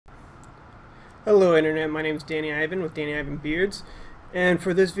Hello Internet, my name is Danny Ivan with Danny Ivan Beards, and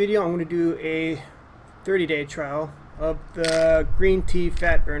for this video I'm going to do a 30-day trial of the green tea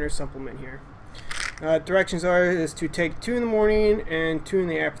fat burner supplement here. Directions is to take 2 in the morning and 2 in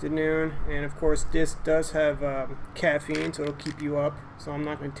the afternoon, and of course this does have caffeine, so it'll keep you up, so I'm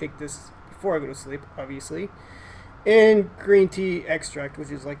not going to take this before I go to sleep, obviously. And green tea extract,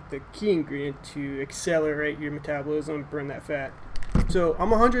 which is like the key ingredient to accelerate your metabolism and burn that fat. So I'm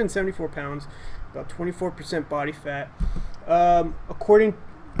 174 pounds, about 24% body fat. According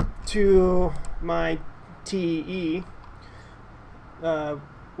to my TEE,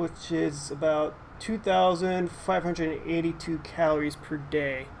 which is about 2,582 calories per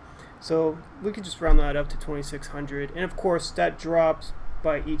day. So we could just round that up to 2,600. And of course that drops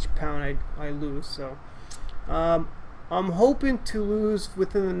by each pound I lose. So I'm hoping to lose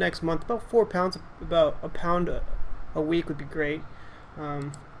within the next month about 4 pounds. About a pound a week would be great.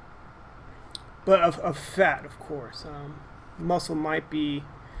 But of fat, of course. Muscle might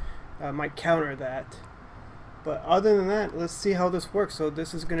counter that. But other than that, let's see how this works. So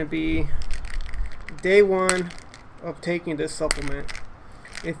this is going to be day 1 of taking this supplement.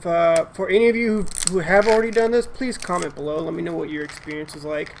 If for any of you who have already done this, please comment below. Let me know what your experience is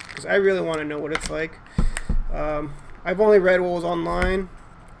like, because I really want to know what it's like. I've only read what was online.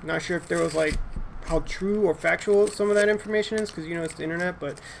 Not sure if there was like how true or factual some of that information is, because you know it's the internet,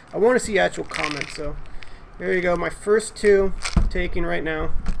 but I want to see actual comments. So there you go, my first 2 taking right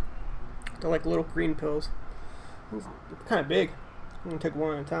now. They're like little green pills. It's kind of big. I'm gonna take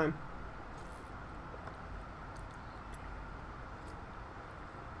one at a time.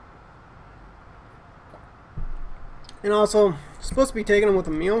 And also, supposed to be taking them with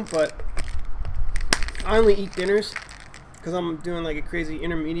a meal, but I only eat dinners because I'm doing like a crazy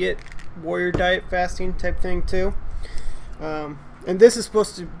intermediate warrior diet fasting type thing too. And this is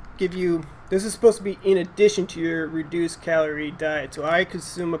supposed to give you, this is supposed to be in addition to your reduced calorie diet. So I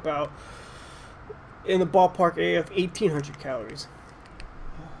consume about in the ballpark area of 1,800 calories.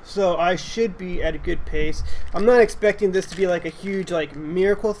 So I should be at a good pace. I'm not expecting this to be like a huge like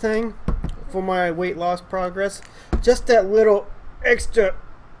miracle thing for my weight loss progress. Just that little extra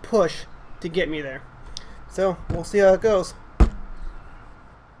push to get me there. So we'll see how it goes.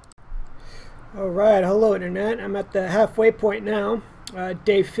 Alright, hello Internet. I'm at the halfway point now,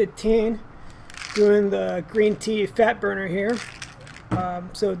 day 15, doing the green tea fat burner here.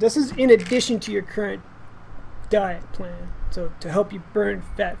 So this is in addition to your current diet plan, so to help you burn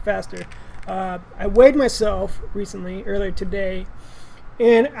fat faster. I weighed myself recently, earlier today,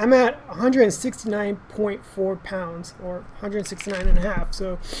 and I'm at 169.4 pounds, or 169 and a half.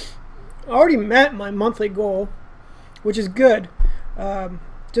 So I already met my monthly goal, which is good.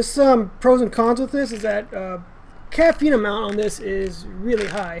 Just some pros and cons with this is that caffeine amount on this is really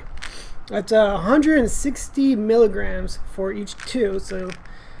high. It's 160 milligrams for each 2. So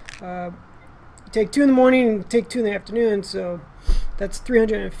take 2 in the morning and take 2 in the afternoon. So that's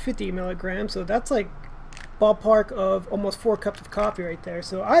 350 milligrams. So that's like ballpark of almost 4 cups of coffee right there.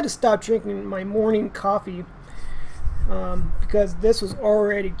 So I had to stop drinking my morning coffee because this was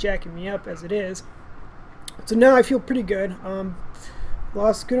already jacking me up as it is. So now I feel pretty good.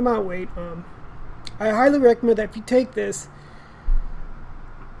 Lost a good amount of weight. I highly recommend that if you take this,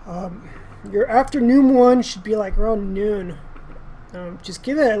 your afternoon one should be like around noon. Just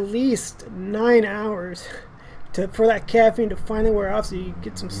give it at least 9 hours for that caffeine to finally wear off, so you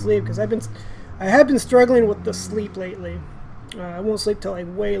get some sleep. Because I have been struggling with the sleep lately. I won't sleep till like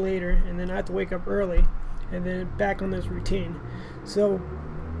way later, and then I have to wake up early, and then back on this routine. So,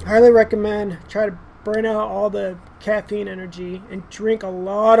 highly recommend try to burn out all the caffeine energy and drink a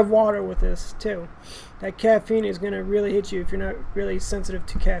lot of water with this too. That caffeine is going to really hit you if you're not really sensitive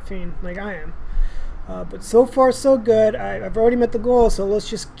to caffeine like I am. But so far so good. I've already met the goal, so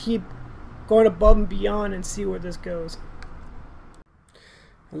let's just keep going above and beyond and see where this goes.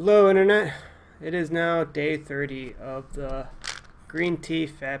 Hello Internet. It is now day 30 of the green tea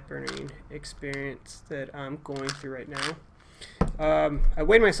fat burning experience that I'm going through right now. I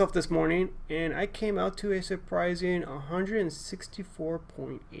weighed myself this morning and I came out to a surprising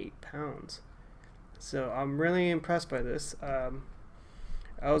 164.8 pounds. So I'm really impressed by this. I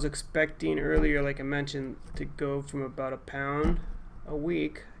was expecting earlier, like I mentioned, to go from about a pound a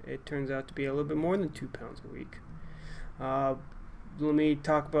week. It turns out to be a little bit more than 2 pounds a week. Let me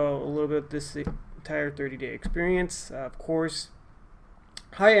talk about a little bit of this entire 30-day experience. Of course,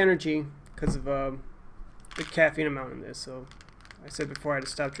 high energy because of the caffeine amount in this. So I said before I had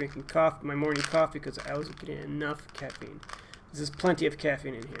to stop drinking my morning coffee because I wasn't getting enough caffeine. There's plenty of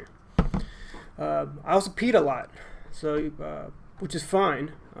caffeine in here. I also peed a lot, so which is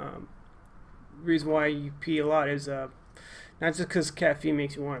fine. reason why you pee a lot is not just because caffeine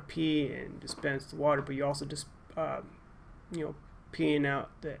makes you want to pee and dispense the water, but you also just you know, peeing out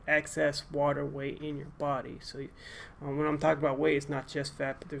the excess water weight in your body. So when I'm talking about weight, it's not just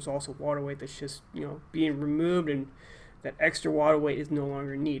fat, but there's also water weight that's just, you know, being removed, and that extra water weight is no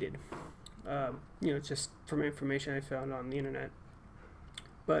longer needed. You know, just from information I found on the internet.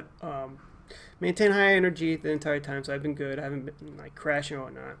 But maintain high energy the entire time, so I've been good. I haven't been like crashing or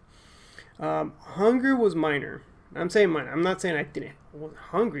whatnot. Hunger was minor. I'm saying minor. I'm not saying I wasn't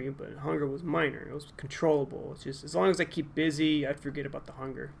hungry, but hunger was minor. It was controllable. It's just as long as I keep busy, I forget about the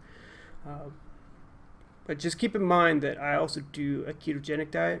hunger. But just keep in mind that I also do a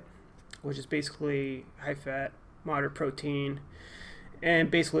ketogenic diet, which is basically high fat, moderate protein, and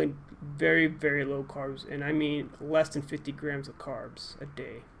basically very, very low carbs. And I mean less than 50 grams of carbs a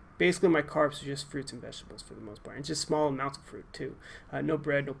day. Basically, my carbs are just fruits and vegetables for the most part, and just small amounts of fruit too. No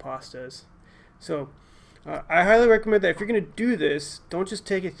bread, no pastas. So I highly recommend that if you're going to do this, don't just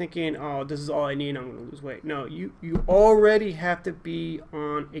take it thinking, oh, this is all I need, I'm going to lose weight. No, you already have to be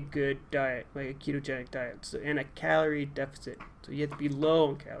on a good diet, like a ketogenic diet, and a calorie deficit. So you have to be low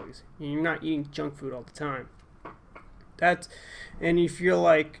on calories. You're not eating junk food all the time. And if you're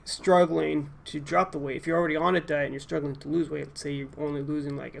like struggling to drop the weight, if you're already on a diet and you're struggling to lose weight, let's say you're only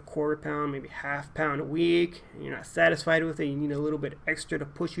losing like a quarter pound, maybe half pound a week, and you're not satisfied with it, you need a little bit extra to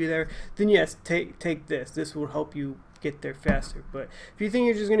push you there, then yes, take this. This will help you get there faster. But if you think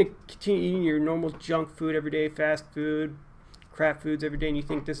you're just going to continue eating your normal junk food every day, fast food, crap foods every day, and you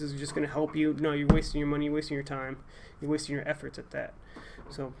think this is just going to help you, no, you're wasting your money, you're wasting your time, you're wasting your efforts at that.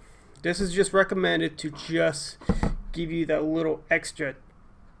 So this is just recommended to just give you that little extra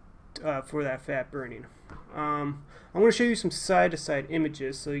for that fat burning. I'm going to show you some side-to-side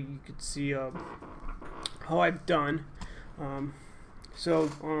images so you could see how I've done. So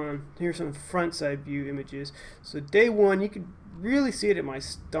here's some front side view images. So day one, you could really see it in my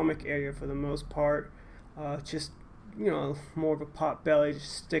stomach area for the most part. Just, you know, more of a pot belly just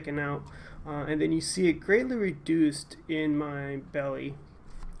sticking out. And then you see it greatly reduced in my belly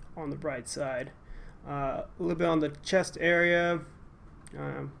on the right side. A little bit on the chest area,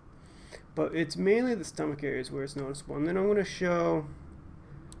 but it's mainly the stomach areas where it's noticeable. And then I'm going to show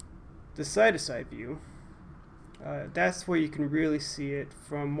the side-to-side view. That's where you can really see it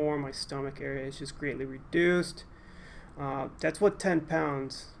from more on my stomach area. It's just greatly reduced. That's what 10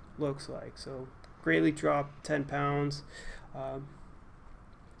 pounds looks like. So greatly dropped 10 pounds.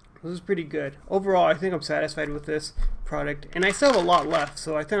 This is pretty good. Overall, I think I'm satisfied with this product, and I still have a lot left,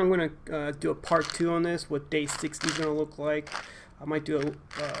 so I think I'm going to do a part 2 on this, what day 60 is going to look like. I might do a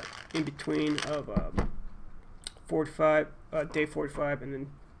in between of day 45 and then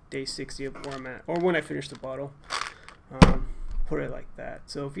day 60 of where I'm at, or when I finish the bottle. Put it like that.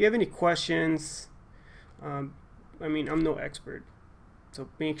 So if you have any questions, I mean, I'm no expert, so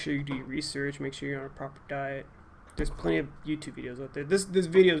make sure you do your research, make sure you're on a proper diet. There's plenty of YouTube videos out there. This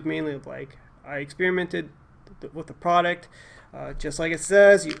video is mainly of like, I experimented with the product. Just like it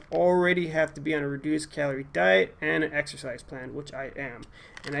says, you already have to be on a reduced calorie diet and an exercise plan, which I am.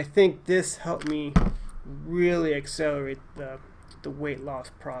 And I think this helped me really accelerate the weight loss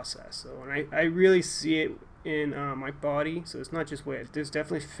process. So, and I really see it in my body. So it's not just weight. There's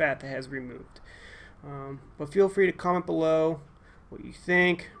definitely fat that has removed. But feel free to comment below what you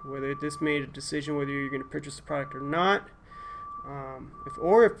think, whether this made a decision whether you're going to purchase the product or not,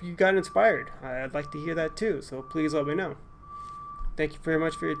 or if you got inspired. I'd like to hear that too, so please let me know. Thank you very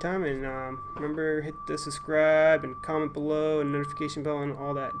much for your time, and remember, hit the subscribe and comment below and notification bell and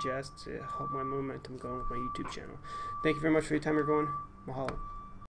all that jazz to help my momentum going with my YouTube channel. Thank you very much for your time, everyone. Mahalo.